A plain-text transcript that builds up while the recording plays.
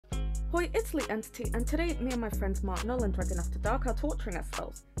Hoi, it's Lee Entity, and today me and my friends Mark Null and Dragon After Dark are torturing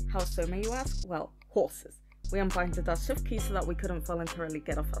ourselves. How so, may you ask? Well, horses. We unbinded our shift key so that we couldn't voluntarily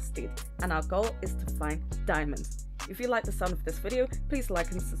get off our steed, and our goal is to find diamonds. If you like the sound of this video, please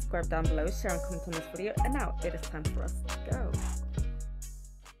like and subscribe down below, share and comment on this video, and now it is time for us to go.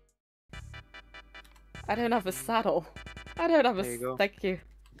 I don't have a saddle. I don't have a... There you go. Thank you.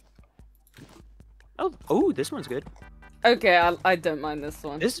 Oh, this one's good. Okay, I don't mind this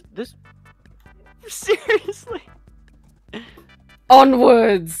one. This... Seriously?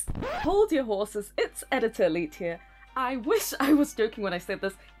 Onwards! Hold your horses, it's Editor Elite here. I wish I was joking when I said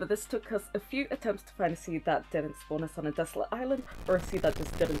this, but this took us a few attempts to find a seed that didn't spawn us on a desolate island, or a seed that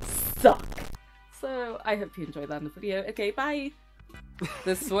just didn't suck. So, I hope you enjoyed that in the video. Okay, bye!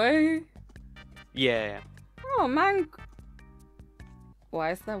 This way? Yeah. Oh, man!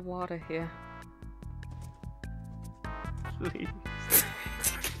 Why is there water here? Please.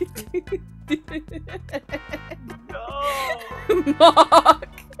 No! Mark!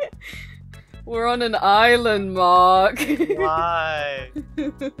 We're on an island, Mark! Why?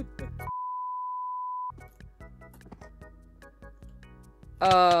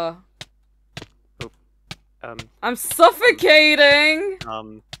 I'm suffocating!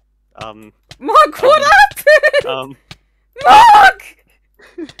 Mark, what happened? Mark!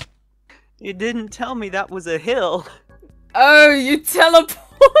 You didn't tell me that was a hill. Oh, you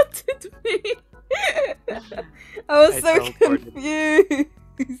teleported me! I was so confused!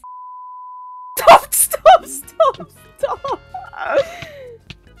 Stop!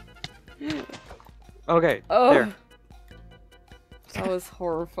 Okay, Oh, there. that was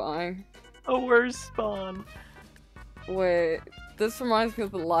horrifying. A worse spawn. Wait, this reminds me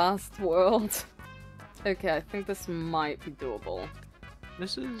of the last world. Okay, I think this might be doable.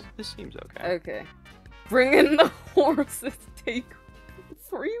 This seems okay. Okay. Bring in the horses, take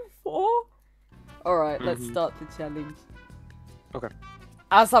 3, 4? Alright, let's start the challenge. Okay.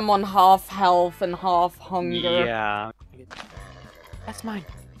 As I'm on half health and half hunger. Yeah. That's mine.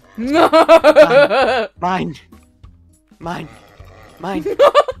 No! Mine. Mine.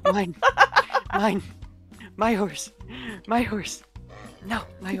 My horse. My horse. No,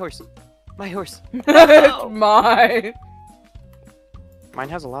 my horse. My horse. It's mine. Mine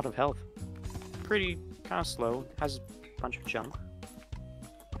has a lot of health. Pretty kind of slow. Has a bunch of junk.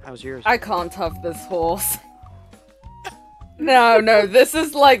 How's yours? I can't have this horse. No, this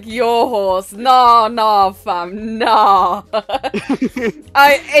is like your horse. Nah, fam, nah.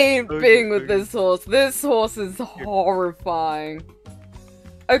 I ain't being with this horse. This horse is horrifying.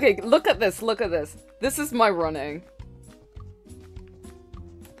 Okay, look at this. This is my running.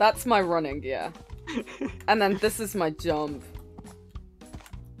 That's my running, yeah. And then this is my jump.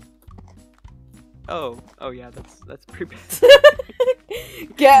 Oh yeah, that's pretty bad.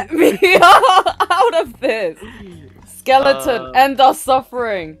 Get me out of this! Skeleton, end our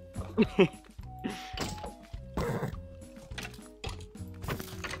suffering!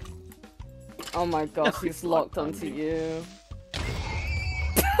 Oh my gosh, he's locked onto you.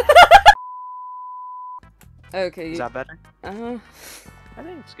 Okay. Is that better? Uh-huh. I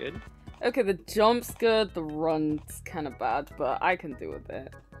think it's good. Okay, the jump's good, the run's kind of bad, but I can do with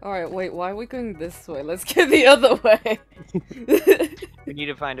it. Alright, wait, why are we going this way? Let's get the other way! We need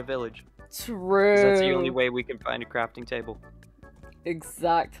to find a village. True! 'Cause that's the only way we can find a crafting table.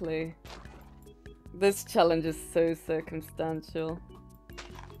 Exactly. This challenge is so circumstantial.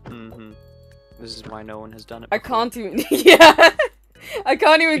 This is why no one has done it I before. can't even- yeah! I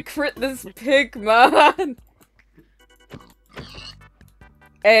can't even crit this pig, man!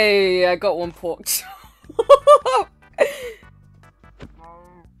 Hey, I got one pork chop.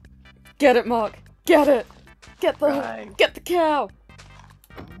 Get it, Mark! Get it! Get the cow!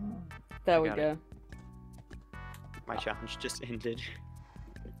 There we go. My challenge just ended.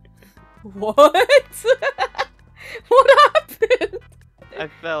 What? What happened? I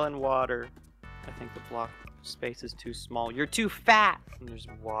fell in water. I think the block space is too small. You're too fat! And there's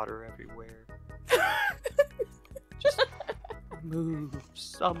water everywhere. Just move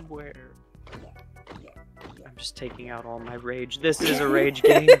somewhere. I'm just taking out all my rage. This is a rage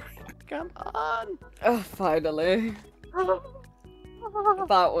game. Come on! Oh, finally.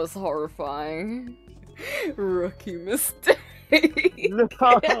 That was horrifying. Rookie mistake. No.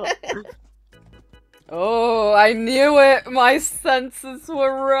 Oh, I knew it! My senses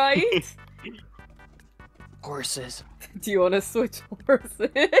were right! Horses. Do you want to switch horses?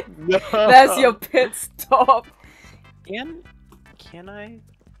 No. There's your pit stop! Can I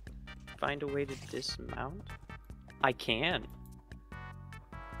find a way to dismount? I can.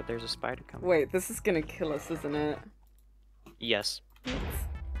 But there's a spider coming. Wait, this is gonna kill us, isn't it? Yes.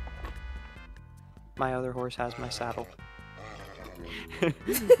 My other horse has my saddle.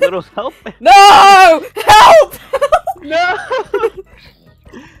 Little help. No! Help! No!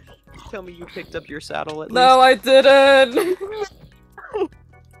 Tell me you picked up your saddle at least. No, I didn't!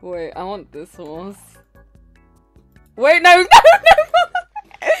 Wait, I want this horse. Wait, no, no,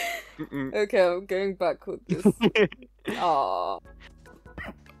 no! Okay, I'm going back with this. Aww.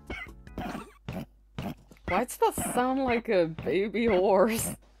 Why does that sound like a baby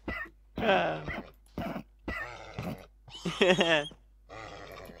horse?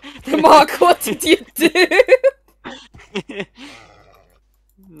 Mark, what did you do?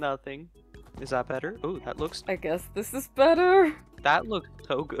 Nothing. Is that better? Oh, that looks... I guess this is better. That looks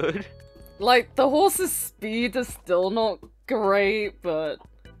so good. Like, the horse's speed is still not great, but...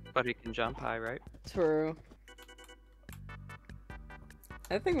 But it can jump high, right? True.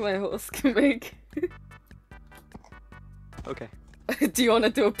 I think my horse can make... Okay. Do you want to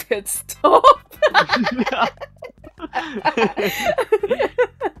do a pit stop? Yeah.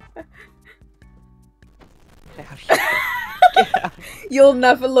 You'll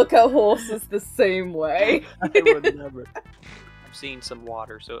never look at horses the same way. I would never. I've seen some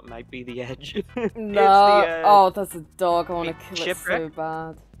water, so it might be the edge. No. The edge. Oh, that's a dog. I want to kill it Shipwreck? so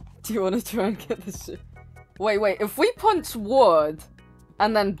bad. Do you want to try and get the ship? Wait. If we punch wood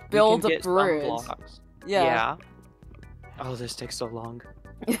and then build a bridge. Yeah. Oh, this takes so long.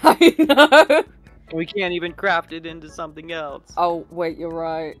 I know. We can't even craft it into something else. Oh, wait, you're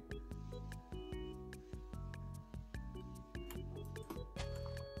right.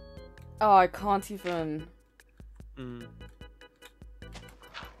 Oh, I can't even... Is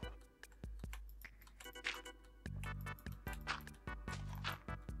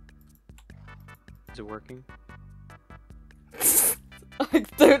it working? I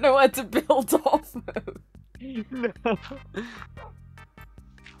don't know where to build off of. No.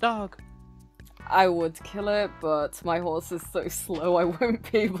 Dog. I would kill it, but my horse is so slow I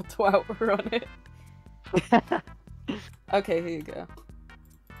won't be able to outrun it. Okay, here you go.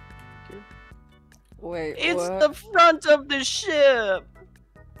 Wait, it's what? the front of the ship!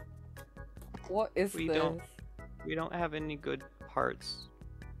 What is this? We don't have any good parts.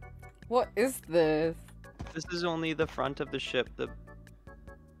 What is this? This is only the front of the ship.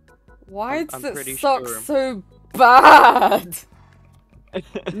 Why does I'm it suck sure. so bad?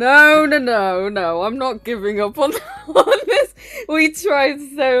 No, I'm not giving up on this. We tried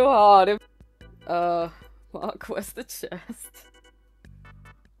so hard. Mark, where's the chest?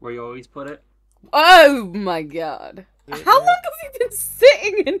 Where you always put it? Oh my god. How long has he been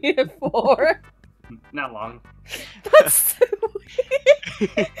sitting in here for? Not long. That's so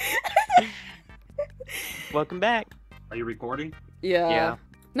weird. Welcome back. Are you recording? Yeah.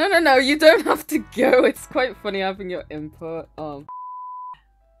 No, you don't have to go. It's quite funny having your input.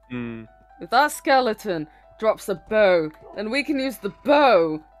 If that skeleton drops a bow, then we can use the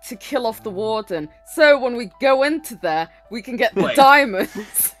bow to kill off the warden. So when we go into there, we can get the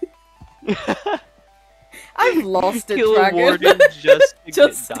diamonds. I've lost it, Kill Dragon. a warden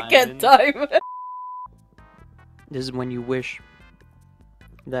just to get diamonds. This is when you wish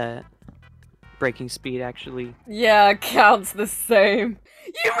that breaking speed actually... Yeah, counts the same.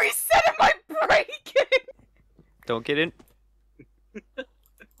 You reset my breaking! Don't get in.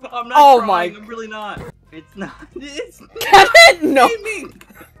 I'm not trying, my... I'm really not. It's not. It's Can it not?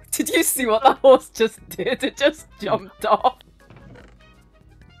 Did you see what that horse just did? It just jumped off.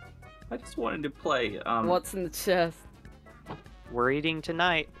 I just wanted to play. What's in the chest? We're eating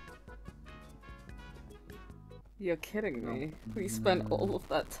tonight. You're kidding me. We spent all of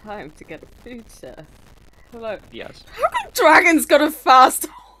that time to get a food chest. Hello. Yes. How come Dragon's got a fast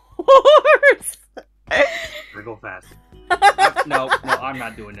horse? Go fast. No, I'm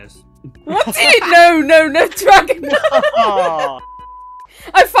not doing this. What do you? No, Dragon. Oh.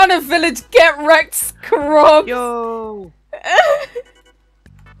 I found a village. Get wrecked, scrub. Yo.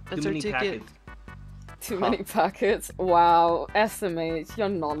 That's Too our many ticket. packets. Too many packets. Wow, SMH, your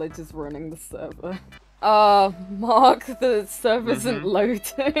knowledge is running the server. Mark, the server isn't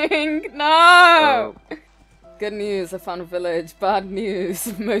loading. No! Good news, I found a village. Bad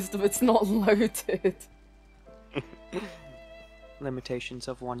news, most of it's not loaded. Limitations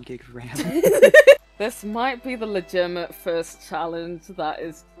of 1 gig of RAM. This might be the legitimate first challenge that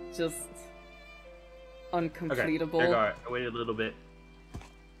is just uncompletable. Okay, I waited a little bit.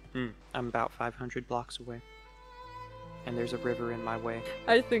 I'm about 500 blocks away. And there's a river in my way.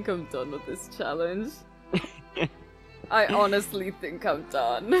 I think I'm done with this challenge. I honestly think I'm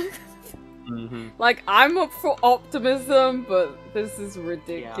done. Like, I'm up for optimism, but this is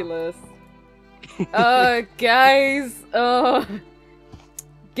ridiculous. Guys,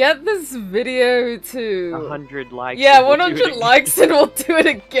 get this video to 100 likes. Yeah, and we'll do it 100 again. likes and we'll do it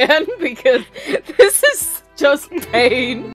again because this is just pain.